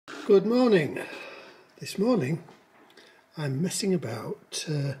Good morning. This morning I'm messing about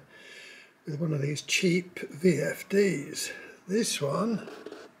with one of these cheap VFDs. This one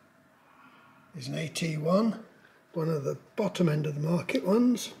is an AT1, one of the bottom end of the market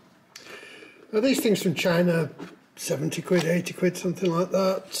ones. Now these things from China, 70 quid, 80 quid, something like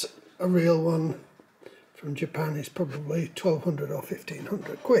that. A real one from Japan is probably 1200 or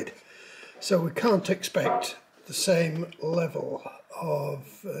 1500 quid. So we can't expect the same level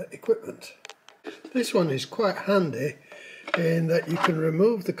of equipment. This one is quite handy in that you can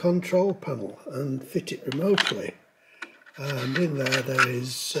remove the control panel and fit it remotely, and in there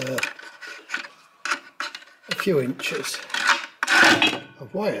is a few inches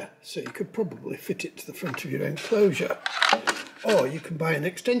of wire, so you could probably fit it to the front of your enclosure, or you can buy an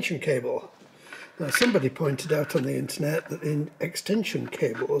extension cable. Now somebody pointed out on the internet that the extension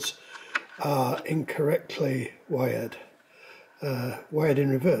cables are incorrectly wired in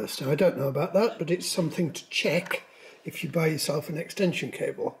reverse. Now I don't know about that, but it's something to check if you buy yourself an extension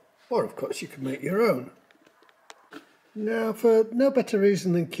cable, or of course you can make your own. Now, for no better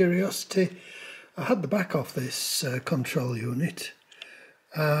reason than curiosity, I had the back off this control unit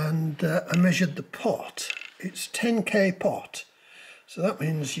and I measured the pot. It's 10k pot, so that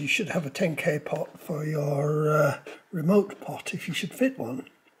means you should have a 10k pot for your remote pot if you should fit one.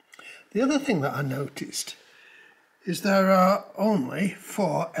 The other thing that I noticed is there are only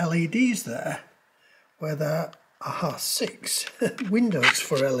 4 LEDs there, where there are 6 windows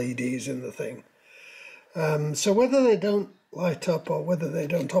for LEDs in the thing. So whether they don't light up or whether they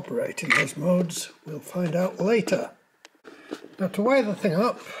don't operate in those modes, we'll find out later. Now to wire the thing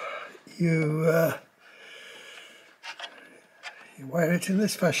up, you wire it in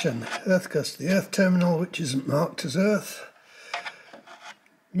this fashion. Earth goes to the earth terminal, which isn't marked as earth.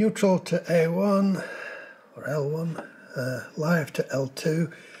 Neutral to A1 or L1, live to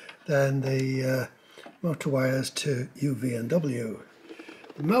L2, then the motor wires to UV and W.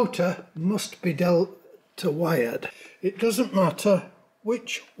 The motor must be delta wired. It doesn't matter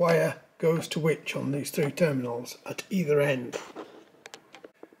which wire goes to which on these 3 terminals at either end.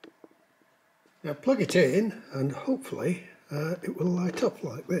 Now plug it in and hopefully it will light up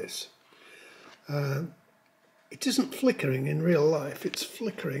like this. It isn't flickering in real life, it's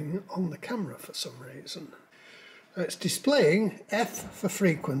flickering on the camera for some reason. It's displaying F for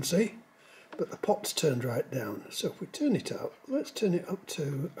frequency, but the pot's turned right down. So if we turn it up, let's turn it up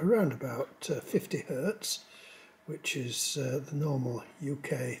to around about 50 Hertz, which is the normal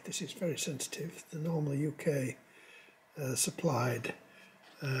UK, this is very sensitive, the normal UK supplied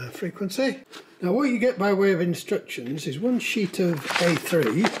frequency. Now what you get by way of instructions is one sheet of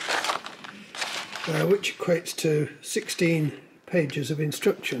A3, which equates to 16 pages of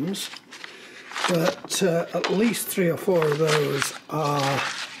instructions, but at least 3 or 4 of those are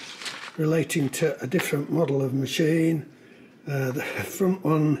relating to a different model of machine. The front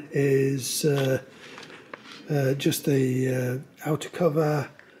one is just the outer cover,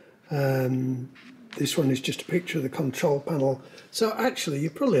 this one is just a picture of the control panel, so actually you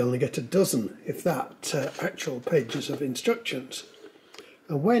probably only get a dozen, if that, actual pages of instructions.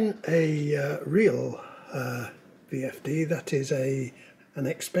 And when a real VFD, that is an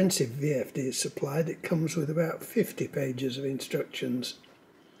expensive VFD, is supplied, it comes with about 50 pages of instructions.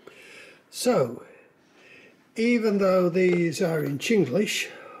 So, even though these are in Chinglish,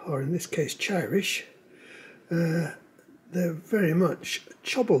 or in this case Chirish, they're very much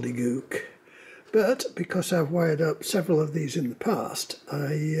chobbledygook. But because I've wired up several of these in the past,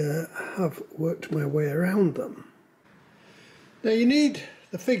 I have worked my way around them. Now you need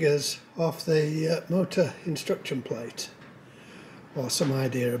the figures off the motor instruction plate, or some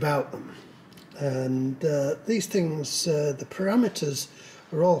idea about them. And these things, the parameters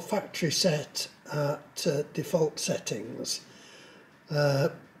are all factory set at default settings.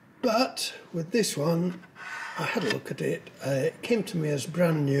 But with this one, I had a look at it. It came to me as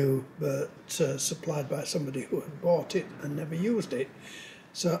brand new, but supplied by somebody who had bought it and never used it.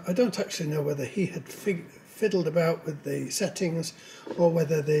 So I don't actually know whether he had fiddled about with the settings or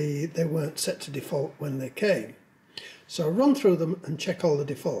whether they weren't set to default when they came. So I'll run through them and check all the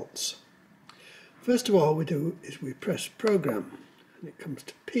defaults. First of all we do is we press program and it comes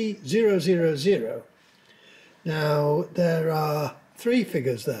to P000. Now there are 3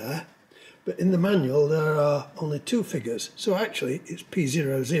 figures there, but in the manual there are only 2 figures, so actually it's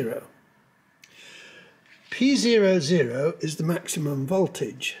P00. P00 is the maximum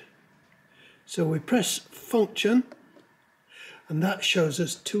voltage. So we press function and that shows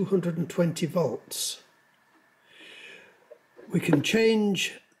us 220 volts. We can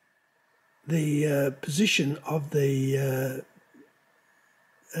change the position of the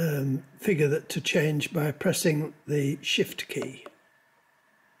figure that to change by pressing the Shift key.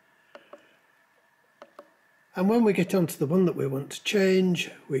 And when we get onto the one that we want to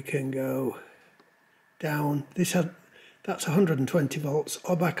change, we can go down. That's 120 volts,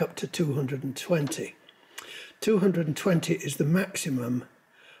 or back up to 220. 220 is the maximum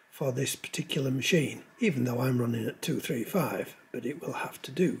for this particular machine, even though I'm running at 235, but it will have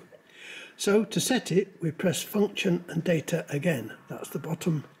to do. So to set it, we press Function and Data again. That's the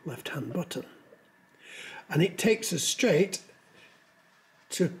bottom left-hand button. And it takes us straight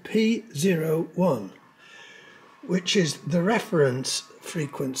to P01, which is the reference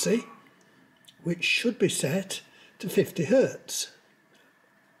frequency, which should be set to 50 Hertz.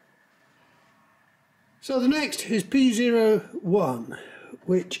 So the next is P01,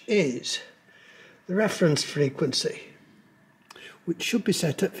 which is the reference frequency, which should be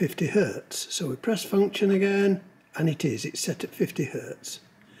set at 50 Hertz. So we press Function again, and it's set at 50 Hertz.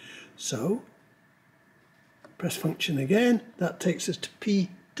 So press Function again, that takes us to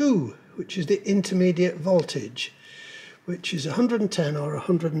P2, which is the intermediate voltage, which is 110 or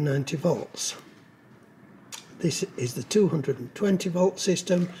 190 volts. This is the 220 volt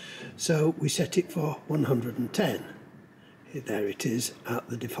system, so we set it for 110. There it is at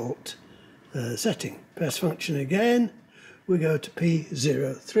the default setting. Press Function again, we go to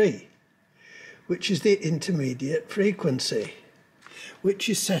P03, which is the intermediate frequency, which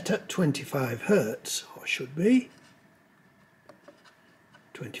is set at 25 Hertz, or should be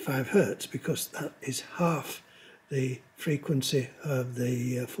 25 Hertz, because that is half the frequency of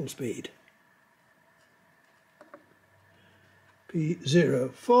the full speed.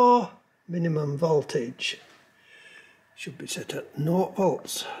 P04, minimum voltage, should be set at 0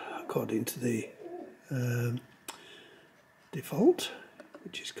 volts according to the default,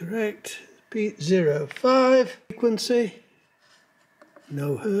 which is correct. P05, frequency,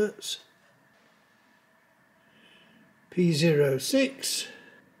 no Hertz. P06,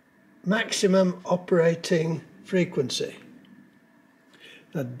 maximum operating frequency.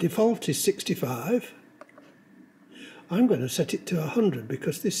 The default is 65. I'm going to set it to 100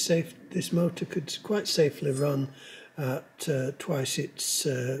 because this motor could quite safely run at twice its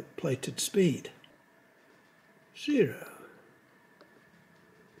plated speed. 0.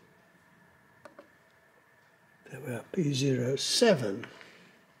 There we are. P07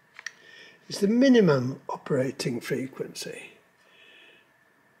 is the minimum operating frequency,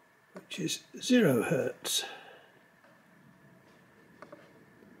 which is 0 Hertz.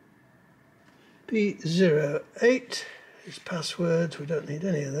 P08 is passwords, we don't need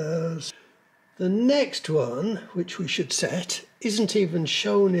any of those. The next one, which we should set, isn't even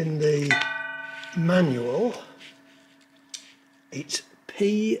shown in the manual. It's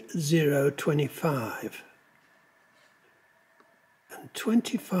P025. And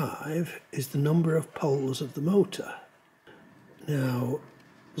 25 is the number of poles of the motor. Now,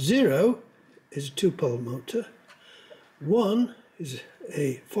 0 is a 2-pole motor, 1 is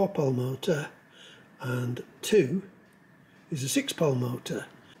a 4-pole motor, and 2 is a 6-pole motor.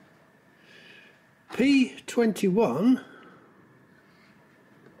 P21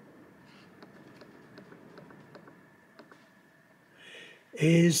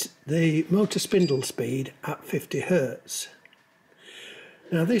 is the motor spindle speed at 50 Hertz.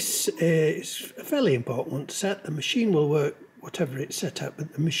 Now this is a fairly important one to set. The machine will work whatever it's set at,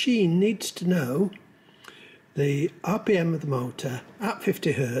 but the machine needs to know the RPM of the motor at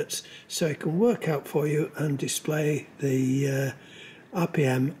 50 Hertz so it can work out for you and display the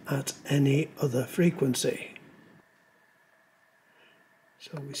RPM at any other frequency.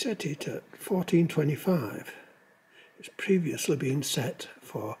 So we set it at 1425. It's previously been set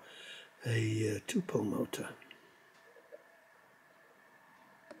for a 2-pole motor.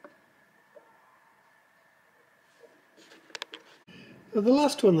 Now the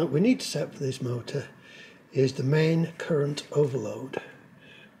last one that we need to set for this motor is the main current overload,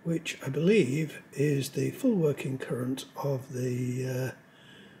 which I believe is the full working current of the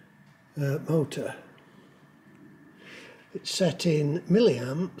motor. It's set in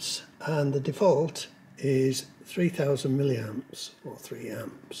milliamps and the default is 3000 milliamps or 3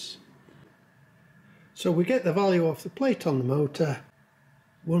 amps. So we get the value off the plate on the motor,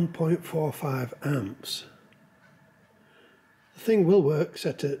 1.45 amps. The thing will work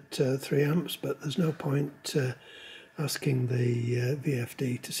set at 3 amps, but there's no point asking the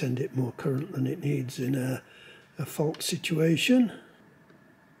VFD to send it more current than it needs in a fault situation.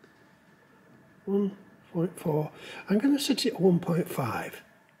 1.4. I'm going to set it at 1.5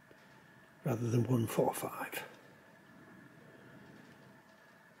 rather than 145.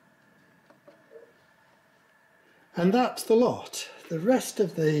 And that's the lot. The rest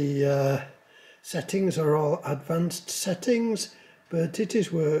of the settings are all advanced settings, but it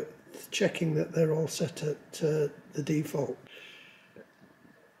is worth checking that they're all set at the default.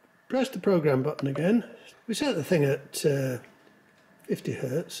 Press the program button again. We set the thing at 50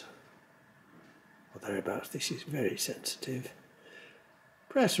 Hertz or thereabouts. This is very sensitive.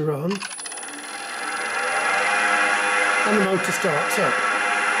 Press run and the motor starts up.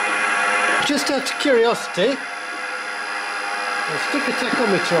 Just out of curiosity, I'll stick a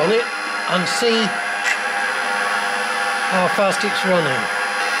tachometer on it and see how fast it's running.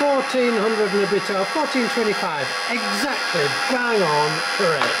 1400 and a bit out, 1425, exactly bang on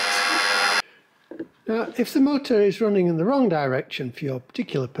correct. Now, if the motor is running in the wrong direction for your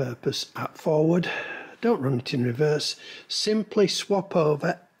particular purpose at forward, don't run it in reverse. Simply swap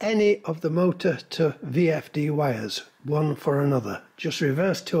over any of the motor to VFD wires, one for another. Just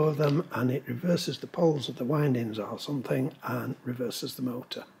reverse two of them and it reverses the poles of the windings or something and reverses the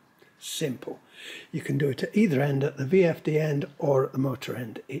motor. Simple. You can do it at either end, at the VFD end or at the motor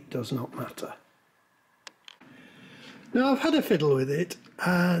end. It does not matter. Now, I've had a fiddle with it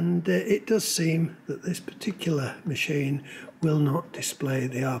and it does seem that this particular machine will not display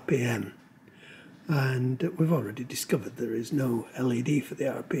the RPM. And we've already discovered there is no LED for the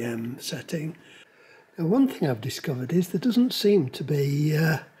RPM setting. Now, one thing I've discovered is there doesn't seem to be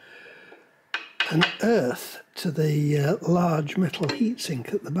an earth to the large metal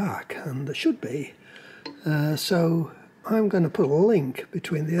heatsink at the back, and there should be. So I'm going to put a link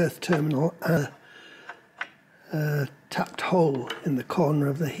between the earth terminal and a tapped hole in the corner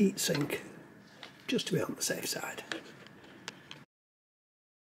of the heatsink, just to be on the safe side.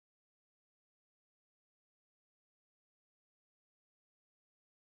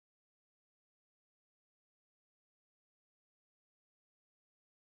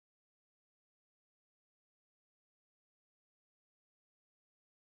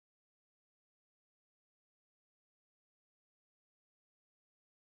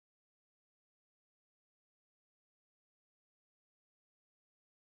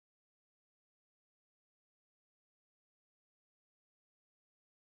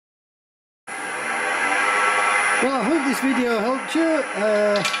 Well, I hope this video helped you,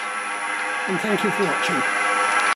 and thank you for watching.